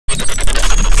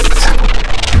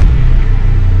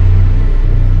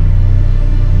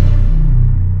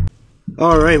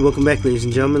Alright, welcome back, ladies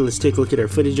and gentlemen. Let's take a look at our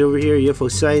footage over here.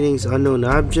 UFO sightings, unknown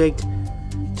object.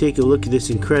 Take a look at this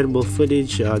incredible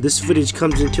footage. This footage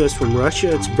comes into us from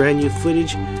Russia. It's brand new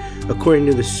footage according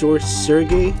to the source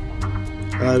Sergey.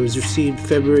 It was received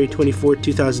February 24,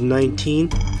 2019.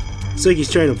 It's like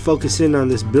he's trying to focus in on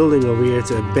this building over here.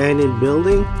 It's an abandoned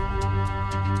building.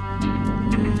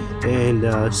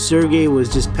 And Sergey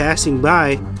was just passing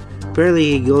by. Apparently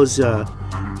he goes,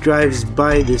 drives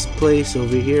by this place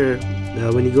over here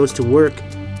when he goes to work,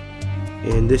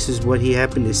 and this is what he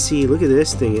happened to see. Look at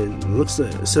this thing. It looks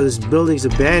like, so this building's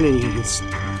abandoned.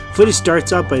 Footage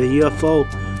starts out by the UFO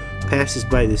passes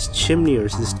by this chimney or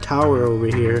this tower over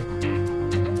here,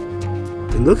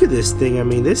 and look at this thing. I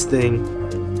mean, this thing,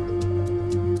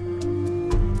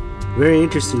 very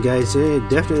interesting, guys. It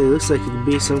definitely looks like it could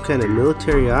be some kind of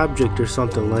military object or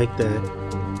something like that.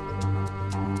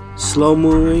 Slow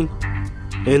moving.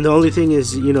 And the only thing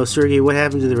is, you know, Sergey, what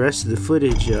happened to the rest of the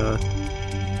footage?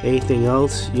 Anything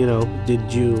else? You know,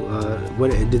 did you,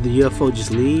 did the UFO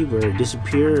just leave or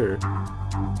disappear or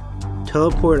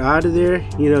teleport out of there?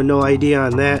 You know, no idea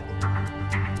on that.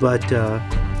 But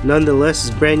nonetheless,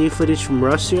 it's brand new footage from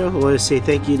Russia. I want to say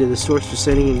thank you to the source for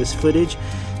sending in this footage.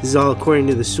 This is all according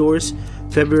to the source,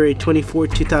 February 24,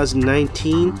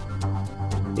 2019.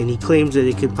 And he claims that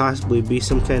it could possibly be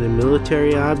some kind of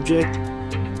military object.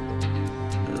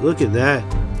 Look at that.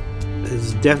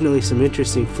 There's definitely some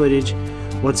interesting footage.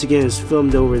 Once again, it's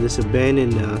filmed over this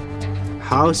abandoned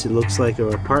house. It looks like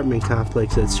an apartment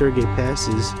complex that Sergey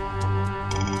passes.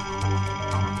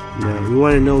 Now, we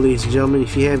want to know, ladies and gentlemen,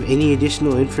 if you have any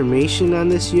additional information on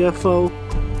this UFO,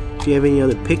 if you have any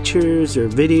other pictures or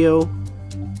video,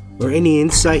 or any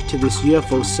insight to this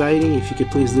UFO sighting, if you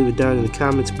could please leave it down in the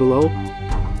comments below.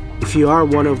 If you are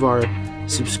one of our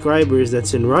subscribers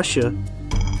that's in Russia,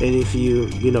 and if you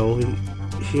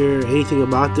hear anything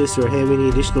about this or have any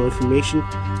additional information,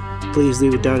 please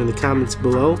leave it down in the comments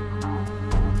below.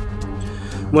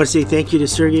 I want to say thank you to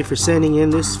Sergey for sending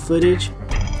in this footage.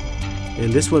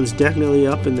 And this one's definitely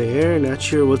up in the air. Not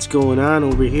sure what's going on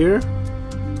over here.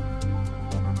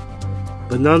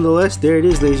 But nonetheless, there it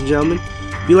is, ladies and gentlemen.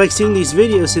 If you like seeing these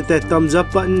videos, hit that thumbs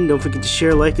up button. Don't forget to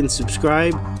share, like, and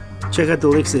subscribe. Check out the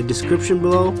links in the description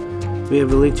below. We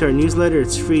have a link to our newsletter.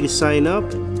 It's free to sign up.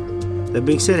 That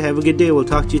being said, have a good day. We'll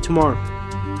talk to you tomorrow.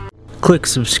 Click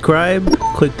subscribe,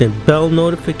 click the bell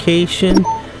notification,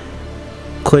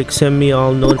 click send me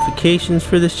all notifications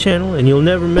for this channel, and you'll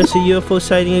never miss a UFO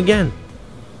sighting again.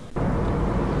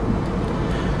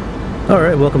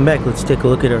 Alright, welcome back. Let's take a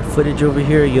look at our footage over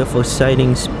here. UFO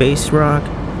sighting, space rock.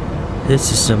 This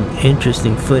is some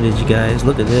interesting footage, guys.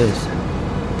 Look at this.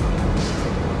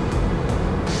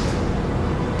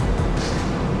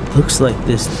 Looks like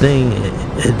this thing,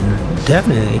 it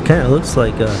definitely, it kind of looks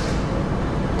like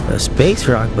a space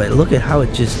rock, but look at how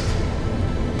it just,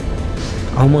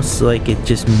 almost like it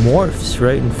just morphs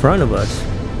right in front of us.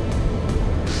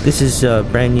 This is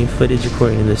brand new footage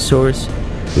according to the source.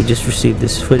 We just received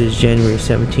this footage January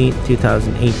 17th,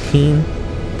 2018,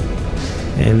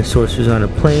 and the source was on a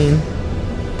plane.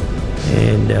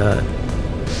 And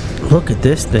look at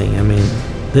this thing. I mean,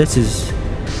 this is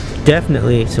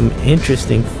definitely some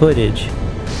interesting footage.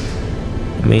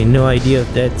 I mean, no idea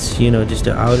if that's, you know, just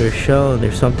an outer shell and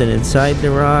there's something inside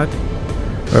the rock,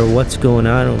 or what's going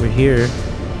on over here.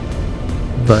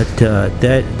 But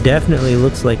that definitely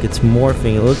looks like it's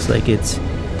morphing. It looks like it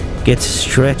gets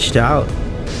stretched out.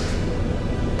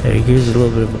 There, here's a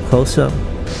little bit of a close-up,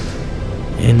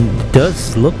 and it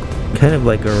does look kind of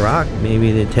like a rock.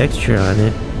 Maybe the texture on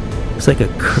it, it's like a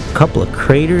couple of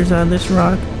craters on this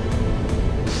rock.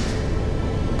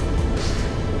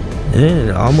 And then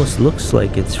it almost looks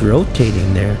like it's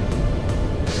rotating there.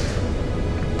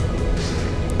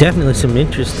 Definitely some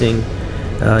interesting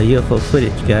UFO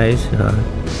footage, guys.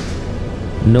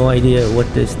 No idea what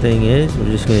this thing is. We're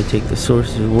just going to take the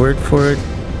source's word for it,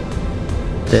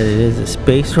 that it is a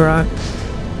space rock.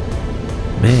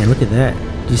 Man, look at that.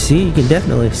 You see? You can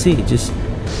definitely see.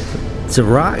 It's a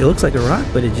rock. It looks like a rock,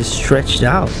 but it just stretched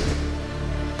out.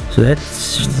 So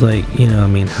that's like, you know, I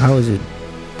mean, how is it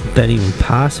that even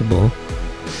possible?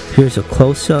 Here's a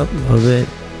close-up of it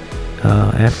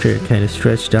after it kind of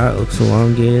stretched out. It looks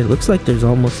elongated. It looks like there's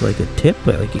almost like a tip,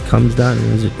 but like it comes down and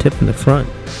there's a tip in the front.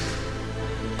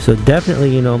 So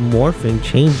definitely, you know, morphing,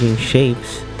 changing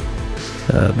shapes.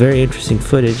 Very interesting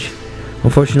footage.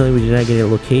 Unfortunately, we did not get a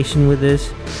location with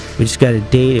this. We just got a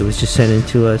date. It was just sent in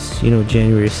to us, you know,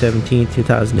 January 17th,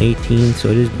 2018. So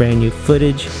it is brand new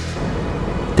footage.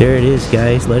 There it is,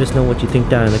 guys. Let us know what you think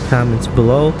down in the comments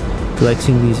below. If you like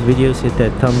seeing these videos, hit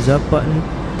that thumbs up button.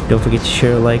 Don't forget to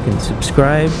share, like, and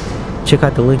subscribe. Check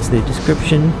out the links in the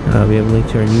description. We have a link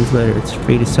to our newsletter. It's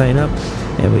free to sign up,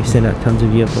 and we send out tons of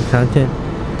UFO content.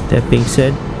 That being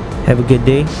said, have a good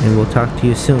day, and we'll talk to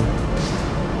you soon.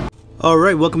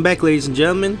 Alright, welcome back, ladies and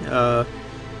gentlemen. You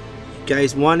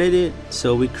guys wanted it,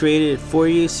 so we created it for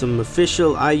you. Some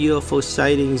official iUFO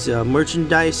Sightings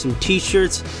merchandise, some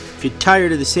t-shirts. If you're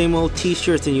tired of the same old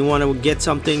t-shirts and you want to get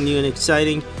something new and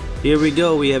exciting, here we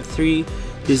go. We have 3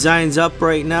 designs up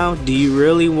right now. Do you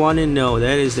really want to know?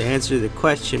 That is the answer to the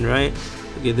question, right?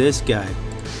 Look at this guy.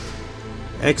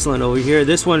 Excellent over here.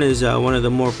 This one is one of the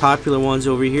more popular ones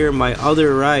over here. My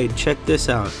Other Ride. Check this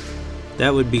out.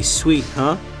 That would be sweet,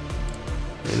 huh?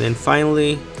 And then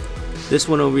finally, this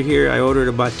one over here. I ordered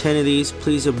about 10 of these.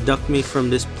 Please abduct me from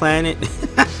this planet.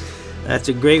 That's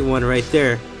a great one right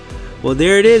there. Well,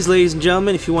 there it is, ladies and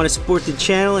gentlemen. If you want to support the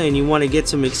channel and you want to get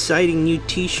some exciting new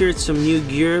t-shirts, some new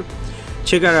gear,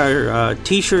 check out our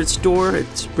t-shirt store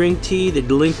at Spring Tee. The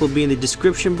link will be in the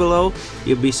description below.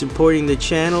 You'll be supporting the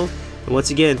channel. And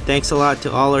once again, thanks a lot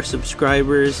to all our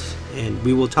subscribers, and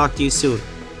we will talk to you soon.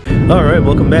 Alright,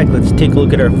 welcome back. Let's take a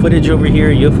look at our footage over here.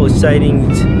 UFO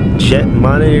Sightings, Jet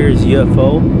Monitors,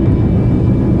 UFO.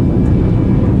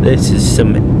 This is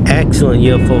some excellent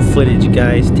UFO footage,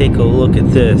 guys. Take a look at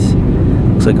this.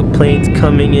 Looks like a plane's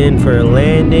coming in for a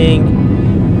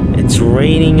landing. It's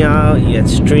raining out. You got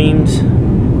streams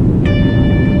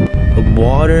of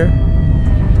water.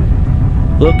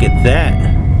 Look at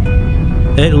that.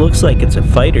 It looks like it's a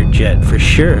fighter jet for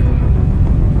sure.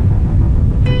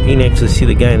 You can actually see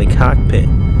the guy in the cockpit.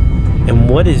 And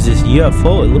what is this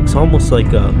UFO? It looks almost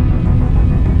like a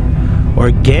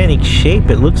organic shape.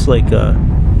 It looks like a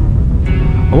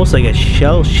almost like a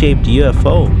shell-shaped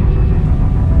UFO.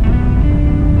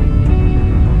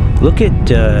 Look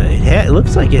at it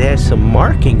looks like it has some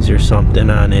markings or something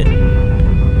on it.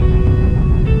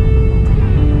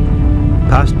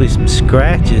 Possibly some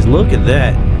scratches. Look at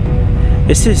that.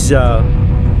 This is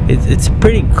it's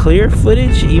pretty clear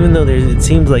footage, even though it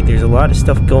seems like there's a lot of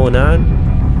stuff going on.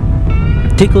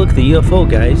 Take a look at the UFO,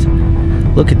 guys.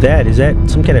 Look at that. Is that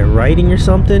some kind of writing or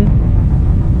something?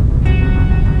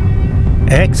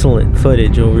 Excellent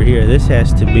footage over here. This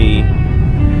has to be,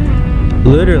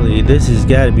 literally, this has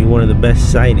got to be one of the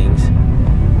best sightings.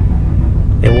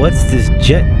 And what's this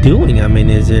jet doing? I mean,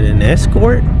 is it an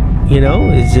escort? You know,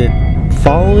 is it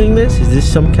following this? Is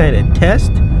this some kind of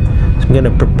test? Some kind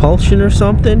of propulsion or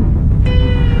something?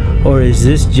 Or is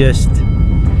this just...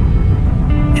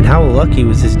 And how lucky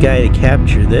was this guy to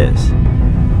capture this?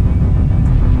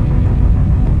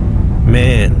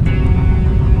 Man.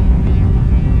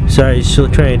 Sorry, still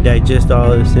trying to digest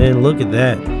all this in. Look at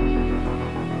that.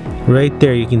 Right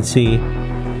there you can see.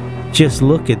 Just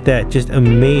look at that. Just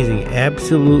amazing.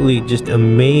 Absolutely just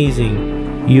amazing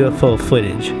UFO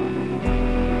footage.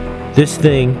 This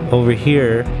thing over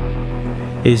here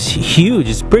is huge.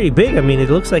 It's pretty big. I mean, it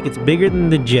looks like it's bigger than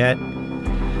the jet.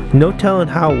 No telling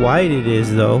how wide it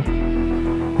is, though.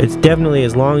 It's definitely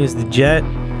as long as the jet.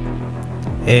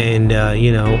 And,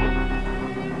 you know,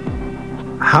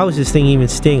 how is this thing even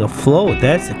staying afloat?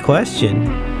 That's the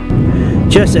question.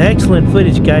 Just excellent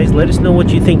footage, guys. Let us know what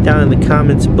you think down in the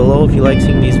comments below. If you like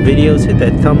seeing these videos, hit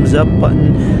that thumbs up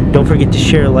button. Don't forget to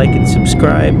share, like, and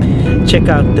subscribe. Check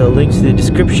out the links in the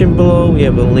description below. We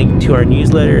have a link to our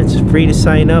newsletter. It's free to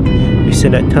sign up. We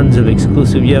send out tons of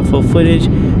exclusive UFO footage.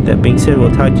 That being said,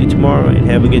 we'll talk to you tomorrow, and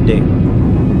have a good day.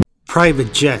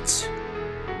 Private jets,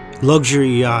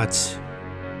 luxury yachts,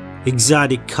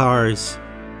 exotic cars,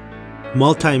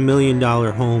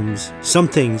 multi-million-dollar homes. Some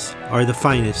things are the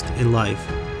finest in life.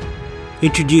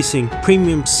 Introducing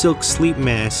premium silk sleep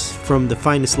masks from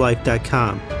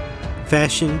thefinestlife.com.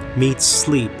 Fashion meets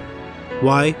sleep.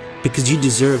 Why? Because you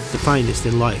deserve the finest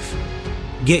in life.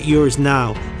 Get yours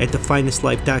now at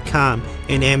thefinestlife.com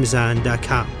and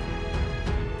amazon.com.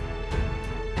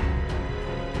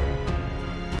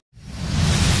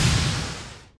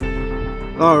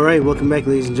 Alright, welcome back,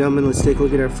 ladies and gentlemen. Let's take a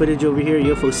look at our footage over here.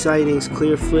 UFO Sightings,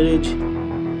 clear footage.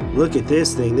 Look at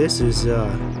this thing. This is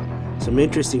some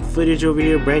interesting footage over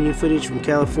here. Brand new footage from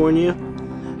California.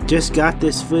 Just got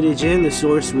this footage in. The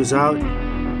source was out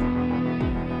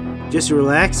just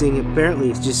relaxing. Apparently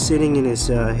he's just sitting in his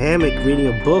hammock reading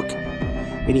a book,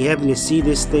 and he happened to see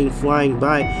this thing flying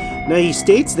by. Now he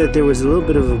states that there was a little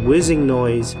bit of a whizzing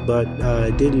noise, but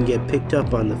it didn't get picked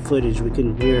up on the footage. We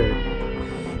couldn't hear it.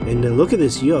 And look at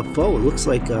this UFO. It looks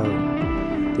like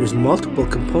there's multiple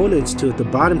components to it. The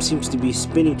bottom seems to be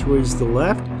spinning towards the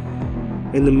left,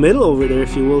 and the middle over there,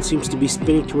 if you will, seems to be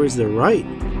spinning towards the right.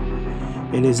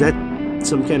 And is that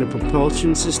some kind of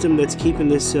propulsion system that's keeping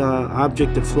this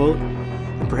object afloat?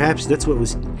 And perhaps that's what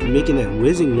was making that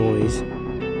whizzing noise.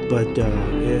 but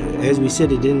as we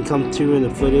said, it didn't come through in the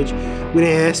footage. We're going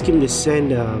to ask him to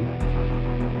send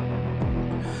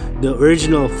the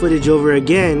original footage over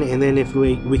again, and then if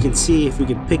we can see if we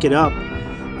can pick it up,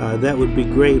 that would be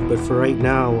great. But for right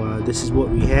now, this is what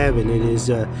we have, and it is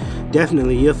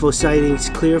definitely UFO sightings,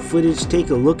 clear footage. Take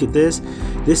a look at this.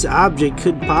 This object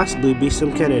could possibly be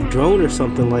some kind of drone or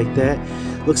something like that.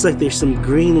 Looks like there's some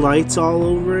green lights all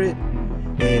over it,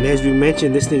 and as we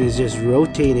mentioned, this thing is just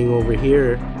rotating over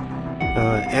here.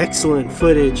 Excellent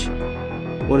footage.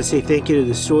 I want to say thank you to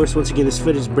the source. Once again, this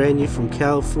footage is brand new from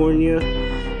California,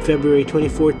 February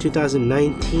 24th,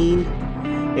 2019.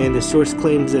 And the source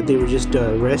claims that they were just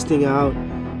resting out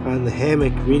on the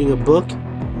hammock reading a book,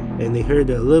 and they heard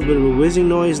a little bit of a whizzing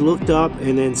noise, looked up,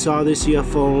 and then saw this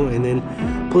UFO, and then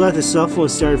pulled out the cell phone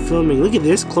and started filming. Look at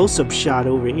this close-up shot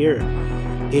over here.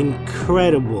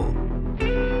 Incredible.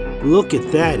 Look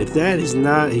at that. If that is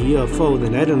not a UFO,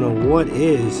 then I don't know what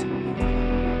is.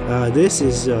 This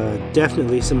is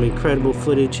definitely some incredible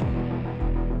footage.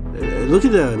 Look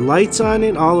at the lights on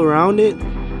it, all around it.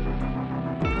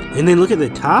 And then look at the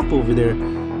top over there.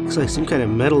 Looks like some kind of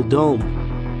metal dome.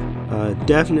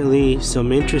 Definitely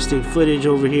some interesting footage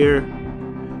over here.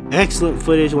 Excellent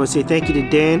footage. I want to say thank you to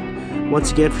Dan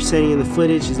once again for sending in the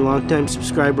footage. He's a longtime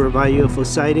subscriber of iUFO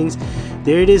Sightings.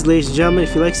 There it is, ladies and gentlemen.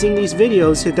 If you like seeing these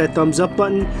videos, hit that thumbs up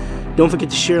button. Don't forget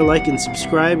to share, like, and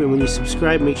subscribe. And when you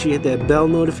subscribe, make sure you hit that bell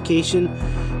notification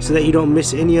so that you don't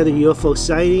miss any other UFO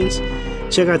sightings.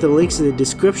 Check out the links in the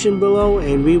description below,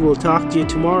 and we will talk to you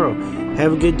tomorrow.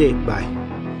 Have a good day. Bye.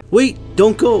 Wait,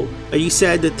 don't go. Are you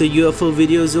sad that the UFO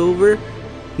video is over?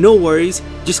 No worries.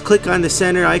 Just click on the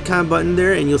center icon button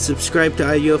there and you'll subscribe to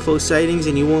iUFO Sightings,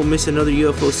 and you won't miss another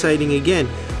UFO sighting again.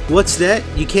 What's that?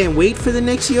 You can't wait for the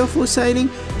next UFO sighting?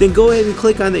 Then go ahead and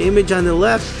click on the image on the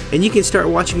left and you can start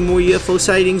watching more UFO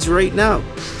sightings right now.